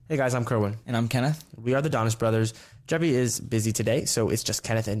Hey guys, I'm Kerwin. And I'm Kenneth. We are the Donis brothers. Jeffrey is busy today, so it's just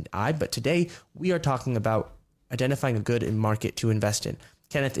Kenneth and I. But today we are talking about identifying a good market to invest in.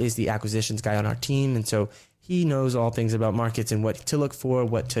 Kenneth is the acquisitions guy on our team, and so he knows all things about markets and what to look for,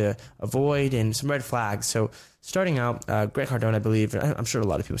 what to avoid, and some red flags. So starting out, Grant Cardone, I believe, I'm sure a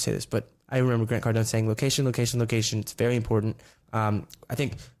lot of people say this, but I remember Grant Cardone saying location, location, location. It's very important. I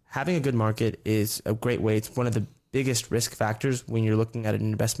think having a good market is a great way. It's one of the biggest risk factors when you're looking at an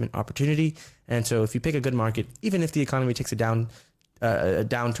investment opportunity. And so if you pick a good market, even if the economy takes a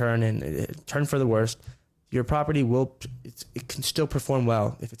downturn and turn for the worst, your property it can still perform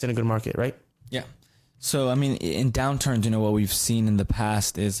well if it's in a good market, right? Yeah. So, I mean, in downturns, what we've seen in the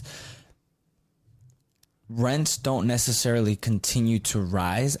past is rents don't necessarily continue to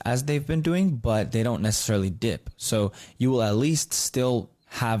rise as they've been doing, but they don't necessarily dip. So you will at least still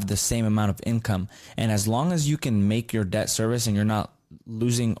have the same amount of income. And as long as you can make your debt service and you're not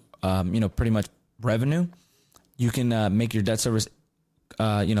losing, pretty much revenue, you can make your debt service,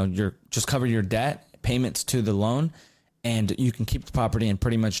 you're just cover your debt, payments to the loan, and you can keep the property and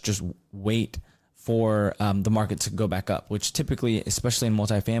pretty much just wait for the market to go back up, which typically, especially in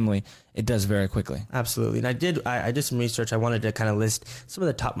multifamily, it does very quickly. Absolutely. And I did some research. I wanted to kind of list some of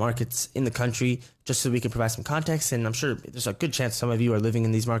the top markets in the country just so we can provide some context. And I'm sure there's a good chance some of you are living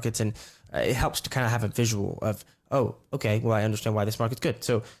in these markets, and it helps to kind of have a visual of, oh, okay, well, I understand why this market's good.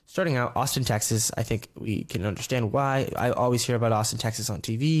 So starting out, Austin, Texas, I think we can understand why. I always hear about Austin, Texas on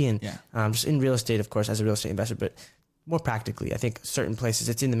TV and just in real estate, of course, as a real estate investor, but more practically, I think certain places,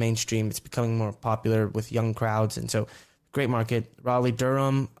 it's in the mainstream, it's becoming more popular with young crowds. And so great market. Raleigh,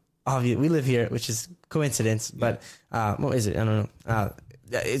 Durham, obviously we live here, which is coincidence, but what is it? I don't know.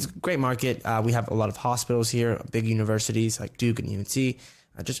 It's a great market. We have a lot of hospitals here, big universities like Duke and UNC,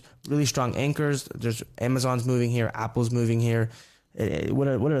 just really strong anchors. There's Amazon's moving here, Apple's moving here. What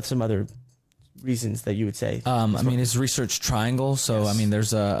are some other reasons that you would say? It's Research Triangle. So, yes.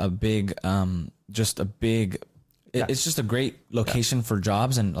 There's a big, it's just a great location for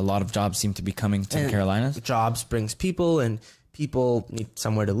jobs, and a lot of jobs seem to be coming to the Carolinas. Jobs brings people, and people need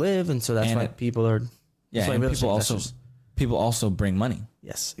somewhere to live, and so that's why people are. Yeah, and people also bring money.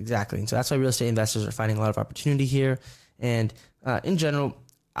 Yes, exactly. And so that's why real estate investors are finding a lot of opportunity here. And in general,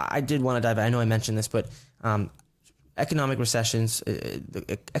 I did want to dive. I know I mentioned this, but economic recessions,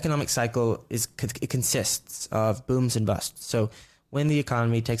 the economic cycle it consists of booms and busts. So when the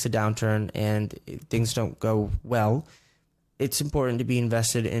economy takes a downturn and things don't go well, it's important to be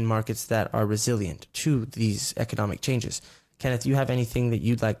invested in markets that are resilient to these economic changes. Kenneth, do you have anything that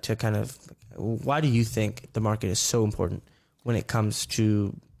you'd like to why do you think the market is so important when it comes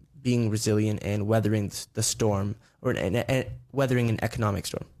to being resilient and weathering the storm or weathering an economic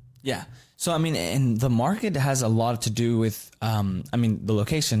storm? Yeah. So, and the market has a lot to do with, the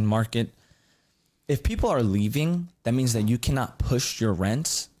location market. If people are leaving, that means that you cannot push your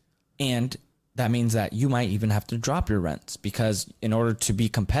rents, and that means that you might even have to drop your rents, because in order to be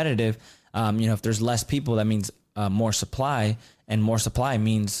competitive, if there's less people, that means more supply, and more supply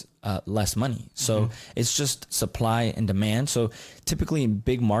means less money. So it's just supply and demand. So typically in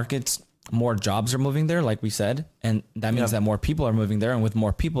big markets, more jobs are moving there, like we said, and that means that more people are moving there. And with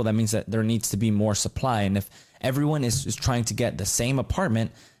more people, that means that there needs to be more supply. And if everyone is trying to get the same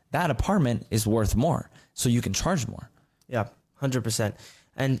apartment, that apartment is worth more, so you can charge more. Yeah, 100%.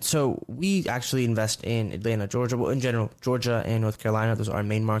 And so we actually invest in Atlanta, Georgia. Well, in general, Georgia and North Carolina, those are our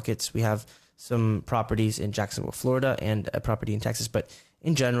main markets. We have some properties in Jacksonville, Florida, and a property in Texas. But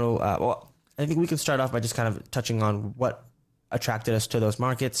in general, I think we can start off by just kind of touching on what attracted us to those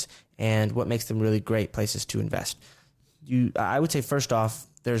markets and what makes them really great places to invest. I would say first off,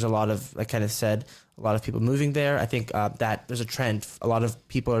 there's a lot of, like Kenneth said, a lot of people moving there. I think that there's a trend. A lot of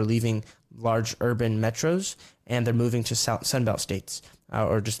people are leaving large urban metros and they're moving to Sunbelt states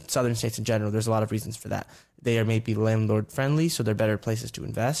or just southern states in general. There's a lot of reasons for that. They are maybe landlord friendly, so they're better places to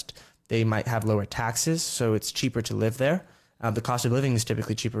invest. They might have lower taxes, so it's cheaper to live there. The cost of living is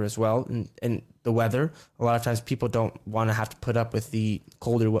typically cheaper as well. And the weather, a lot of times people don't want to have to put up with the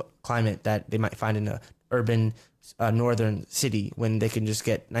colder climate that they might find in a urban northern city when they can just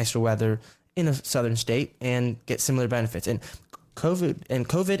get nicer weather in a southern state and get similar benefits. And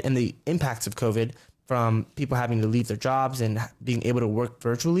COVID and the impacts of COVID from people having to leave their jobs and being able to work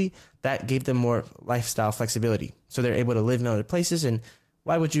virtually, that gave them more lifestyle flexibility. So they're able to live in other places. And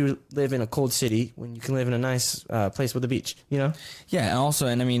why would you live in a cold city when you can live in a nice place with a beach, Yeah. And also,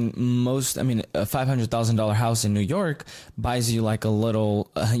 a $500,000 house in New York buys you like a little,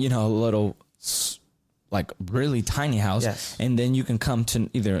 like really tiny house. Yes. And then you can come to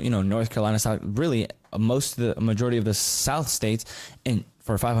either, North Carolina, South, really majority of the South states, and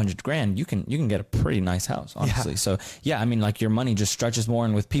for 500 grand, you can get a pretty nice house, honestly. So yeah, I mean, like your money just stretches more,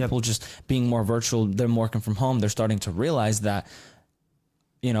 and with people just being more virtual, they're working from home, they're starting to realize that,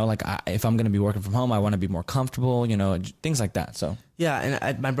 you know, like if I'm going to be working from home, I want to be more comfortable, you know, things like that. So yeah,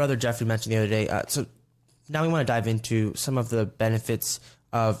 and my brother Jeffrey mentioned the other day. So now we want to dive into some of the benefits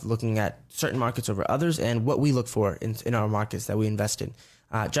of looking at certain markets over others and what we look for in our markets that we invest in.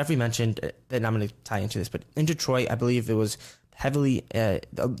 Jeffrey mentioned, and I'm going to tie into this, but in Detroit, I believe it was heavily, a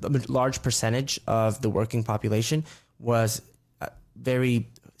large percentage of the working population was very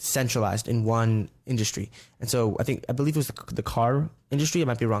centralized in one industry. And so I believe it was the car industry. I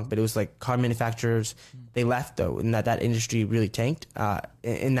might be wrong, but it was like car manufacturers. They left though, and that industry really tanked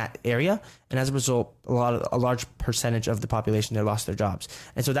in that area. And as a result, a large percentage of the population there lost their jobs.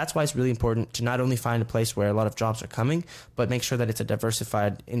 And so that's why it's really important to not only find a place where a lot of jobs are coming, but make sure that it's a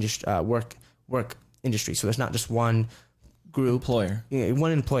diversified industry, work industry. So there's not just one group,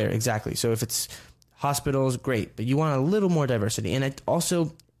 one employer, exactly. So if it's hospitals, great, but you want a little more diversity. And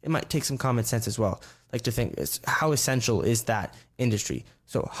it might take some common sense as well, like to think how essential is that industry.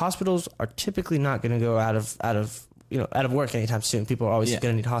 So hospitals are typically not going to go out of work anytime soon. People are always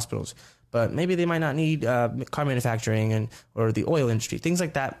going to need hospitals, but maybe they might not need car manufacturing or the oil industry. Things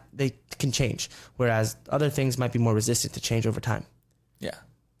like that, they can change, whereas other things might be more resistant to change over time. Yeah.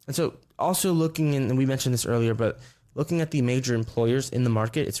 And so also looking in, and we mentioned this earlier, but looking at the major employers in the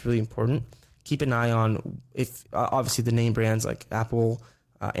market, it's really important. Keep an eye on if obviously the name brands like Apple,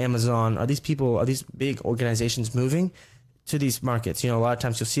 Amazon, are these big organizations moving to these markets? You know, a lot of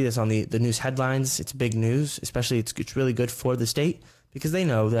times you'll see this on the news headlines. It's big news, especially it's really good for the state because they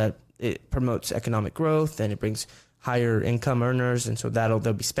know that it promotes economic growth and it brings higher income earners. And so they'll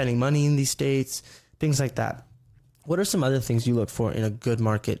be spending money in these states, things like that. What are some other things you look for in a good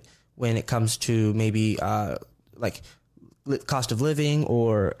market when it comes to maybe like cost of living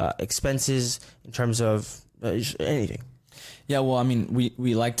or expenses in terms of anything? Yeah, well, I mean,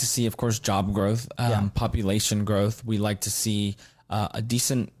 we like to see, of course, job growth, population growth. We like to see a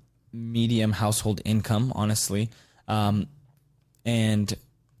decent medium household income, honestly. And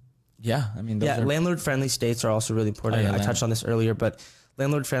yeah, I mean, landlord-friendly states are also really important. I touched on this earlier, but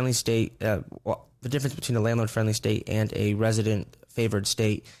landlord-friendly state, the difference between a landlord-friendly state and a resident-favored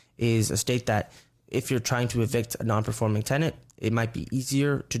state is a state that if you're trying to evict a non-performing tenant, it might be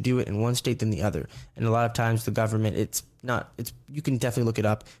easier to do it in one state than the other. And a lot of times the government, you can definitely look it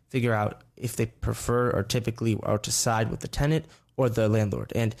up, figure out if they prefer or typically are to side with the tenant or the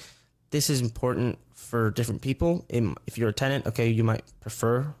landlord. And this is important for different people. If you're a tenant, okay, you might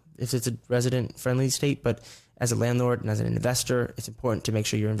prefer if it's a resident-friendly state, but as a landlord and as an investor, it's important to make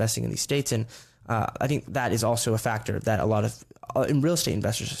sure you're investing in these states. And I think that is also a factor that a lot of in real estate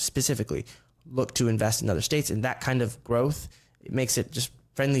investors specifically look to invest in other states, and that kind of growth, it makes it just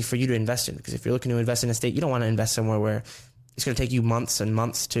friendly for you to invest in. Because if you're looking to invest in a state, you don't want to invest somewhere where it's going to take you months and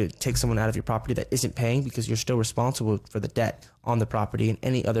months to take someone out of your property that isn't paying, because you're still responsible for the debt on the property and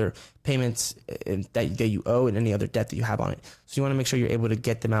any other payments that you owe and any other debt that you have on it. So you want to make sure you're able to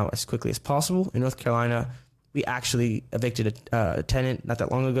get them out as quickly as possible. In North Carolina, we actually evicted a tenant not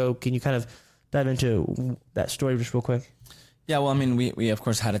that long ago. Can you kind of dive into that story just real quick? Yeah, well, I mean, we of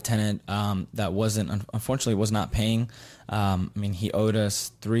course had a tenant that unfortunately was not paying. I mean, he owed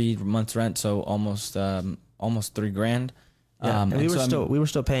us 3 months rent, so almost $3,000. Yeah, and we were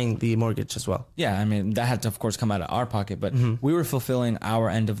still paying the mortgage as well. Yeah, I mean, that had to of course come out of our pocket, but we were fulfilling our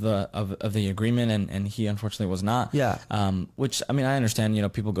end of the agreement, and he unfortunately was not. Yeah. Which, I mean, I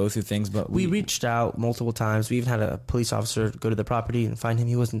understand, people go through things, but we reached out multiple times. We even had a police officer go to the property and find him.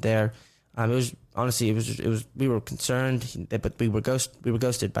 He wasn't there. It was honestly, we were concerned, but we were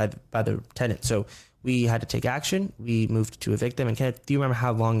ghosted by the tenant. So we had to take action. We moved to evict them. And Kenneth, do you remember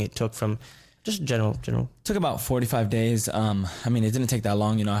how long it took from just general? It took about 45 days. I mean, it didn't take that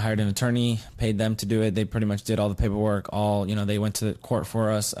long. I hired an attorney, paid them to do it. They pretty much did all the paperwork. They went to court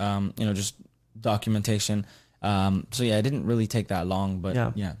for us. Just documentation. So yeah, it didn't really take that long, but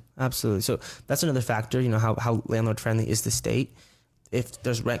yeah. Absolutely. So that's another factor, how landlord friendly is the state. If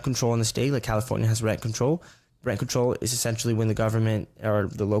there's rent control in the state, like California has rent control is essentially when the government or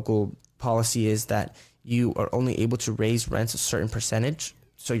the local policy is that you are only able to raise rents a certain percentage.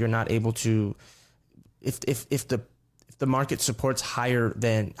 So you're not able to, if the market supports higher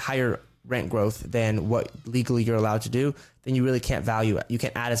rent growth than what legally you're allowed to do, then you really can't you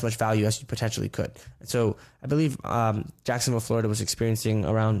can't add as much value as you potentially could. And so I believe Jacksonville, Florida was experiencing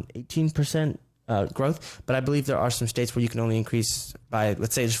around 18% growth, but I believe there are some states where you can only increase by,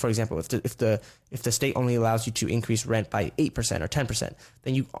 let's say, just for example, if the state only allows you to increase rent by 8% or 10%,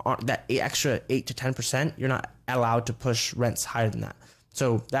 then you aren't that extra 8 to 10%. You're not allowed to push rents higher than that.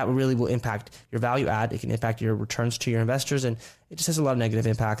 So that really will impact your value add. It can impact your returns to your investors, and it just has a lot of negative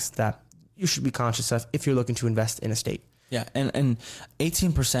impacts that you should be conscious of if you're looking to invest in a state. Yeah, and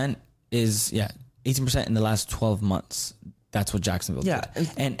 18% is 18% in the last 12 months. That's what Jacksonville did.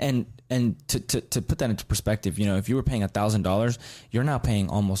 And to put that into perspective, you know, if you were paying $1,000, you're now paying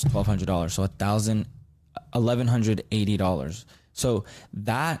almost $1,200. So $1,180. So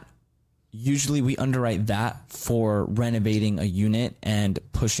that usually we underwrite that for renovating a unit and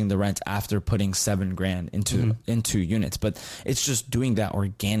pushing the rent after putting $7,000 into units. But it's just doing that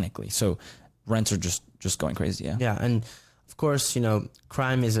organically. So rents are just going crazy. Yeah. Yeah. And of course, you know,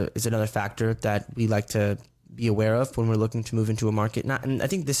 crime is another factor that we like to be aware of when we're looking to move into a market. And I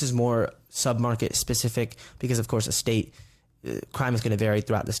think this is more sub-market specific because, of course, a state crime is going to vary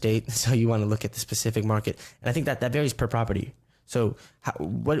throughout the state. So you want to look at the specific market. And I think that varies per property. So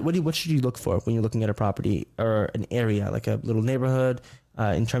what should you look for when you're looking at a property or an area, like a little neighborhood,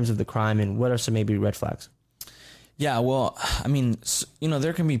 in terms of the crime, and what are some maybe red flags? Yeah, well, I mean, you know,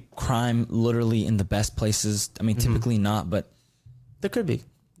 there can be crime literally in the best places. I mean, typically not, but there could be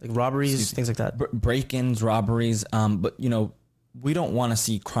like robberies, things like that. Break-ins, robberies. But, you know, we don't want to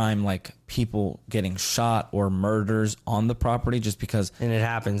see crime like people getting shot or murders on the property just because. And it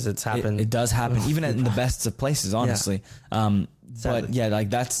happens. It's happened. It does happen, even in the best of places, honestly. Yeah. But yeah, like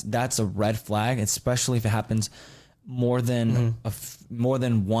that's a red flag, especially if it happens more than more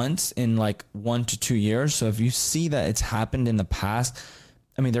than once in like 1 to 2 years. So if you see that it's happened in the past,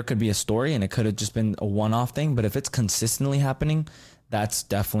 I mean, there could be a story and it could have just been a one-off thing, but if it's consistently happening, that's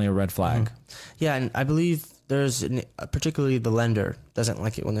definitely a red flag. Yeah, and I believe particularly the lender doesn't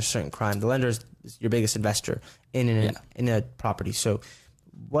like it when there's certain crime. The lender is your biggest investor in a property. So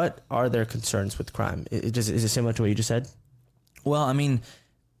what are their concerns with crime? Is it similar to what you just said? Well, I mean,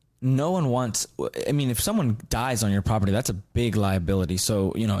 no one wants, I mean, if someone dies on your property, that's a big liability.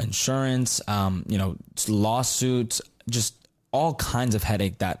 So, you know, insurance, you know, lawsuits, just all kinds of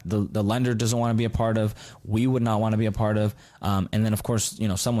headache that the lender doesn't want to be a part of. We would not want to be a part of. And then of course, you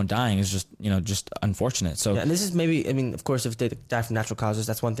know, someone dying is just, you know, just unfortunate. So, and this is maybe, I mean, of course, if they die from natural causes,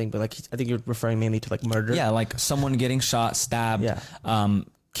 that's one thing, but like, I think you're referring mainly to like murder. Yeah. Like someone getting shot, stabbed,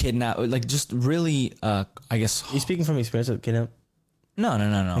 kidnapped, like just really, I guess. Are you speaking from experience of kidnap? No.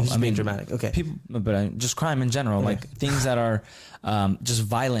 I mean, dramatic. Okay. People, but just crime in general, like things that are just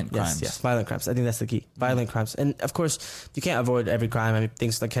violent crimes. Yes, violent crimes. I think that's the key. Violent crimes. And of course, you can't avoid every crime. I mean,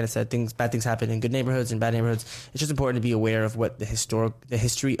 things like Kenneth said, bad things happen in good neighborhoods and bad neighborhoods. It's just important to be aware of what the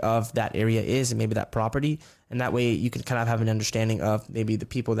history of that area is and maybe that property. And that way you can kind of have an understanding of maybe the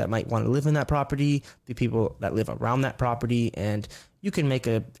people that might want to live in that property, the people that live around that property, and you can make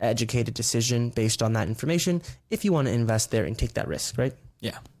an educated decision based on that information if you want to invest there and take that risk, right?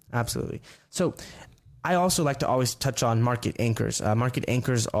 Yeah, absolutely. So I also like to always touch on market anchors. Market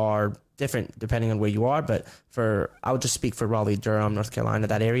anchors are different depending on where you are, but I would just speak for Raleigh, Durham, North Carolina,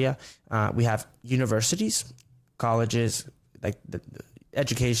 that area. We have universities, colleges, like the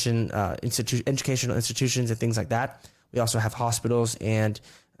educational institutions and things like that. We also have hospitals, and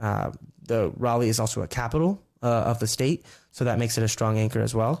the Raleigh is also a capital of the state, so that makes it a strong anchor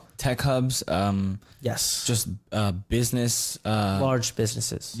as well. Tech hubs, yes, just business, large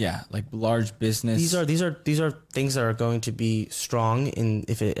businesses. Yeah, like large business. These are things that are going to be strong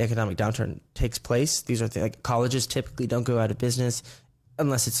if an economic downturn takes place. These are like colleges typically don't go out of business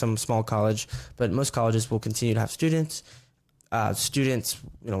unless it's some small college, but most colleges will continue to have students. Students,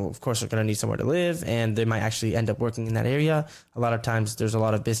 you know, of course, are going to need somewhere to live, and they might actually end up working in that area. A lot of times, there's a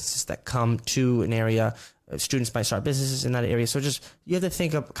lot of businesses that come to an area. Students might start businesses in that area. So just, you have to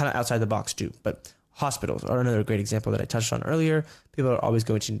think of kind of outside the box too. But hospitals are another great example that I touched on earlier. People are always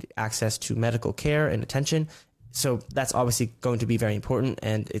going to need access to medical care and attention. So that's obviously going to be very important.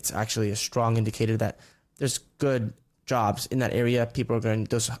 And it's actually a strong indicator that there's good jobs in that area.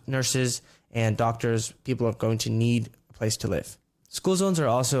 Those nurses and doctors, people are going to need a place to live. School zones are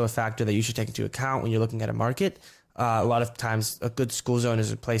also a factor that you should take into account when you're looking at a market. A lot of times a good school zone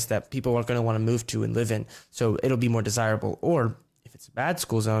is a place that people are going to want to move to and live in. So it'll be more desirable. Or if it's a bad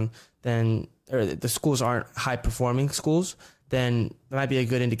school zone, or the schools aren't high performing schools, then that might be a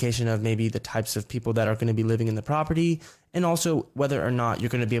good indication of maybe the types of people that are going to be living in the property, and also whether or not you're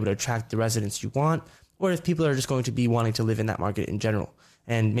going to be able to attract the residents you want, or if people are just going to be wanting to live in that market in general.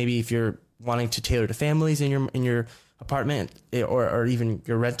 And maybe if you're wanting to tailor to families in your apartment or even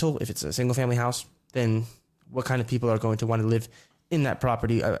your rental, if it's a single family house, then what kind of people are going to want to live in that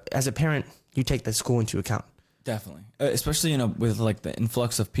property? As a parent, you take the school into account. Definitely. Especially, with like the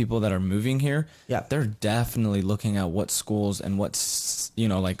influx of people that are moving here. Yeah. They're definitely looking at what schools and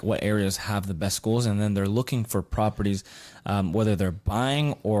like what areas have the best schools. And then they're looking for properties, whether they're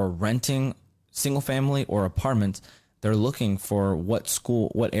buying or renting single family or apartments. They're looking for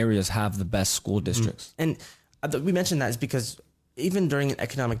what areas have the best school districts. And we mentioned that is because even during an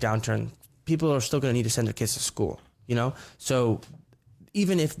economic downturn, people are still going to need to send their kids to school, So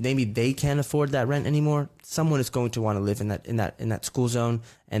even if maybe they can't afford that rent anymore, someone is going to want to live in that school zone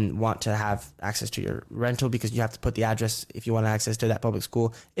and want to have access to your rental, because you have to put the address if you want access to that public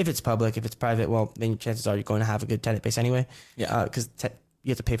school. If it's public, if it's private, well, then chances are you're going to have a good tenant base anyway. Yeah. Because you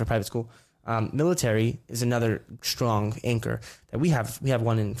have to pay for private school. Military is another strong anchor that we have. We have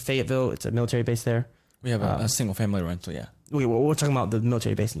one in Fayetteville. It's a military base there. We have a single family rental. Yeah. We're talking about the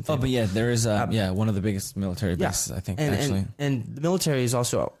military base in Fayetteville. Oh, but yeah, there is one of the biggest military bases, I think, actually. And the military is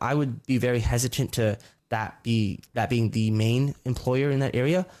also, I would be very hesitant to that being the main employer in that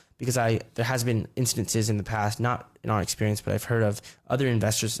area, because there has been instances in the past, not in our experience, but I've heard of other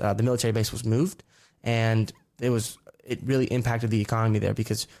investors. The military base was moved, and it really impacted the economy there,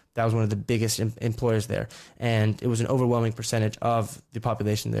 because that was one of the biggest employers there, and it was an overwhelming percentage of the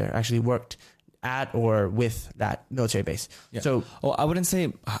population there actually worked at or with that military base. Yeah. So, I wouldn't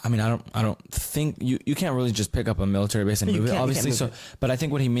say. I mean, I don't think you can't really just pick up a military base and move it. Obviously, but I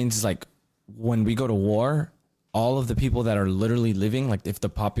think what he means is like when we go to war, all of the people that are literally living, like if the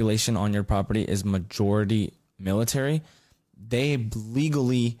population on your property is majority military, they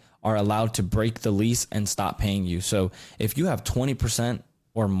legally are allowed to break the lease and stop paying you. So if you have 20%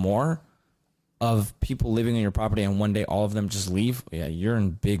 or more of people living on your property and one day all of them just leave, you're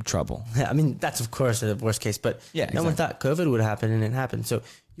in big trouble. Yeah, I mean, that's of course the worst case, but no one thought COVID would happen, and it happened. So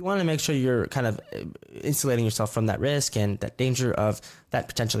you want to make sure you're kind of insulating yourself from that risk and that danger of that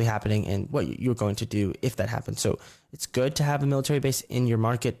potentially happening and what you're going to do if that happens. So it's good to have a military base in your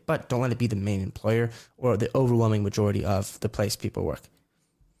market, but don't let it be the main employer or the overwhelming majority of the place people work.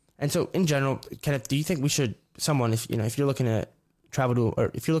 And so in general, Kenneth, do you think if you're looking to travel to, or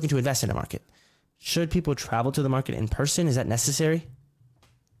if you're looking to invest in a market, should people travel to the market in person? Is that necessary?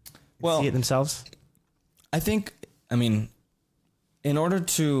 See it themselves? I think, in order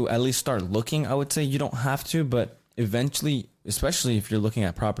to at least start looking, I would say you don't have to, but eventually, especially if you're looking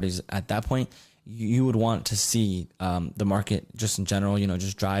at properties at that point, you would want to see the market just in general,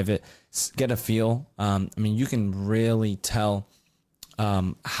 just drive it, get a feel. You can really tell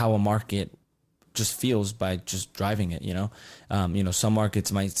how a market just feels by just driving it, some markets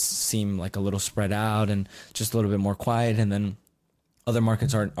might seem like a little spread out and just a little bit more quiet. And then other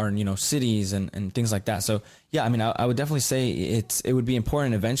markets are cities and things like that. So yeah, I would definitely say it would be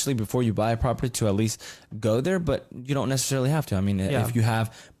important eventually before you buy a property to at least go there, but you don't necessarily have to. If you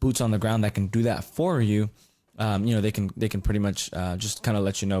have boots on the ground that can do that for you, they can pretty much just kind of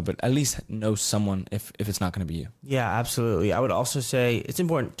let you know, but at least know someone if it's not going to be you. Yeah, absolutely. I would also say it's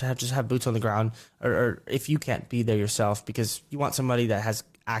important to have boots on the ground, or if you can't be there yourself, because you want somebody that has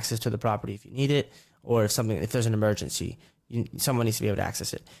access to the property if you need it, or if there's an emergency, someone needs to be able to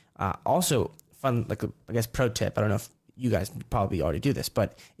access it. Also, fun, pro tip. I don't know if you guys probably already do this,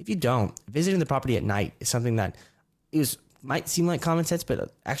 but if you don't, visiting the property at night is something that might seem like common sense,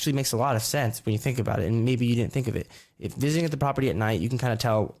 but actually makes a lot of sense when you think about it, and maybe you didn't think of it. If visiting at the property at night, you can kind of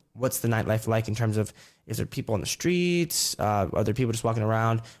tell what's the nightlife like in terms of, is there people on the streets? Are there people just walking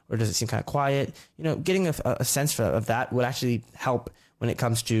around, or does it seem kind of quiet? Getting a sense of that would actually help when it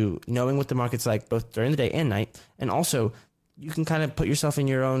comes to knowing what the market's like both during the day and night. And also, you can kind of put yourself in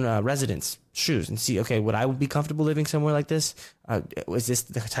your own resident's shoes and see, okay, would I be comfortable living somewhere like this? Is this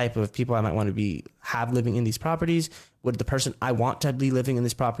the type of people I might want to have living in these properties? Would the person I want to be living in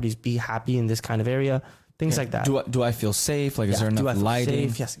these properties be happy in this kind of area? Things like that. Do I feel safe? Is there enough lighting?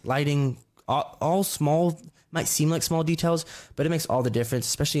 Safe? Yes, lighting. All small, might seem like small details, but it makes all the difference,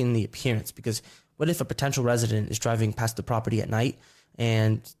 especially in the appearance. Because what if a potential resident is driving past the property at night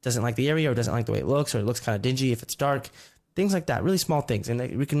and doesn't like the area, or doesn't like the way it looks, or it looks kind of dingy if it's dark? Things like that, really small things,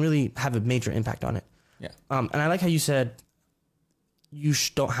 and we can really have a major impact on it. Yeah. And I like how you said you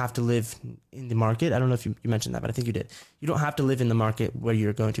don't have to live in the market. I don't know if you mentioned that, but I think you did. You don't have to live in the market where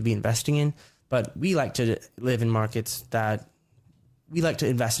you're going to be investing in, but we like to live in markets we like to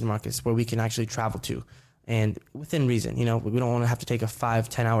invest in markets where we can actually travel to, and within reason. We don't want to have to take a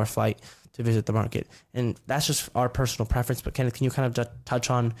 5-10 hour flight to visit the market, and that's just our personal preference. But Kenneth, can you kind of touch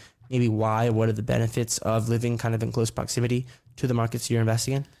on maybe why, what are the benefits of living kind of in close proximity to the markets you're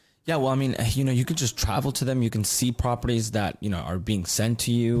investing in? Yeah, well, you could just travel to them. You can see properties that, are being sent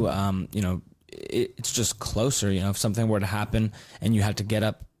to you. It's just closer. If something were to happen and you had to get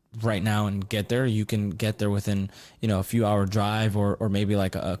up right now and get there. You can get there within, a few hour drive or maybe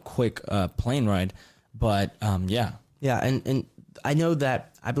like a quick plane ride. But yeah. Yeah. And I know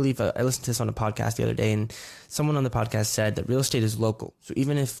that I believe I listened to this on a podcast the other day, and someone on the podcast said that real estate is local. So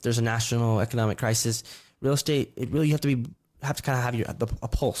even if there's a national economic crisis, real estate, you have to kind of have a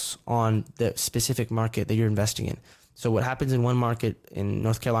pulse on the specific market that you're investing in. So what happens in one market in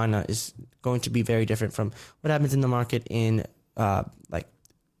North Carolina is going to be very different from what happens in the market in like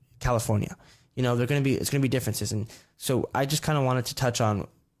California. It's going to be differences. And so I just kind of wanted to touch on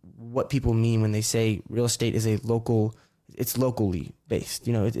what people mean when they say real estate is it's locally based.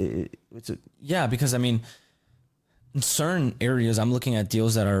 Yeah, because I mean, in certain areas, I'm looking at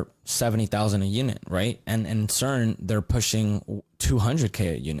deals that are 70,000 a unit, right? And in certain, they're pushing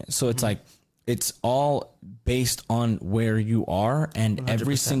 200K a unit. So it's like, it's all based on where you are, and 100%.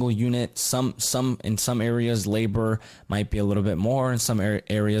 Every single unit, in some areas, labor might be a little bit more. In some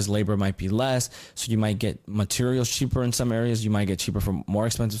areas, labor might be less. So you might get materials cheaper in some areas. You might get cheaper for more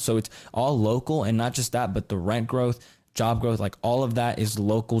expensive. So it's all local, and not just that, but the rent growth, job growth, like all of that is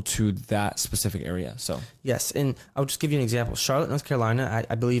local to that specific area. So yes, and I'll just give you an example. Charlotte, North Carolina,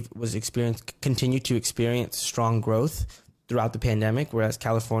 I believe continued to experience strong growth throughout the pandemic, whereas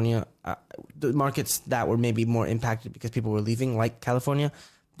California, the markets that were maybe more impacted because people were leaving, like California,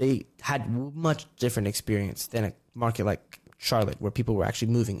 they had much different experience than a market like Charlotte, where people were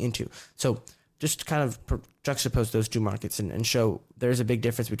actually moving into. So just to kind of juxtapose those two markets and show there's a big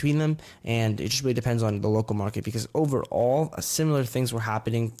difference between them, and it just really depends on the local market, because overall similar things were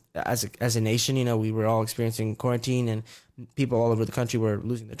happening as a nation. We were all experiencing quarantine, and people all over the country were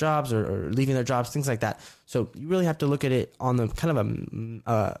losing their jobs or leaving their jobs, things like that. So you really have to look at it on the kind of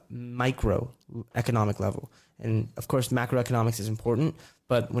a micro economic level. And of course, macroeconomics is important,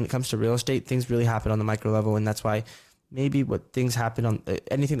 but when it comes to real estate, things really happen on the micro level, and that's why maybe what things happen on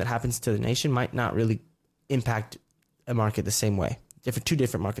anything that happens to the nation might not really impact a market the same way. Two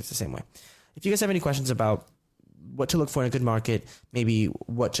different markets the same way. If you guys have any questions about what to look for in a good market, maybe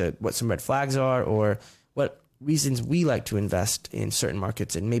what some red flags are, or what reasons we like to invest in certain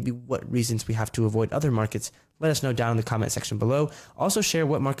markets, and maybe what reasons we have to avoid other markets, let us know down in the comment section below. Also share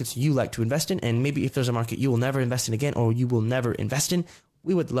what markets you like to invest in, and maybe if there's a market you will never invest in again, or you will never invest in,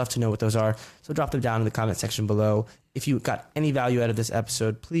 we would love to know what those are. So drop them down in the comment section below. If you got any value out of this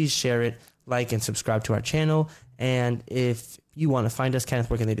episode, please share it, like, and subscribe to our channel. And if you want to find us, Kenneth,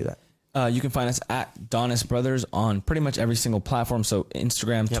 where can they do that? You can find us at Donis Brothers on pretty much every single platform. So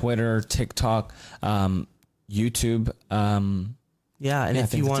Instagram, Twitter, TikTok, YouTube.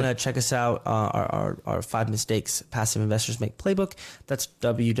 If you want to check us out, our 5 Mistakes Passive Investors Make Playbook, that's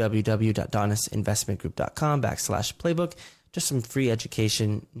www.donisinvestmentgroup.com/playbook. Just some free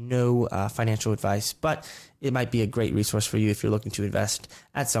education, no financial advice, but it might be a great resource for you if you're looking to invest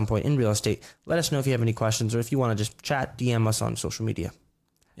at some point in real estate. Let us know if you have any questions, or if you want to just chat, DM us on social media.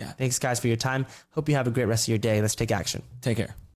 Yeah. Thanks, guys, for your time. Hope you have a great rest of your day. Let's take action. Take care.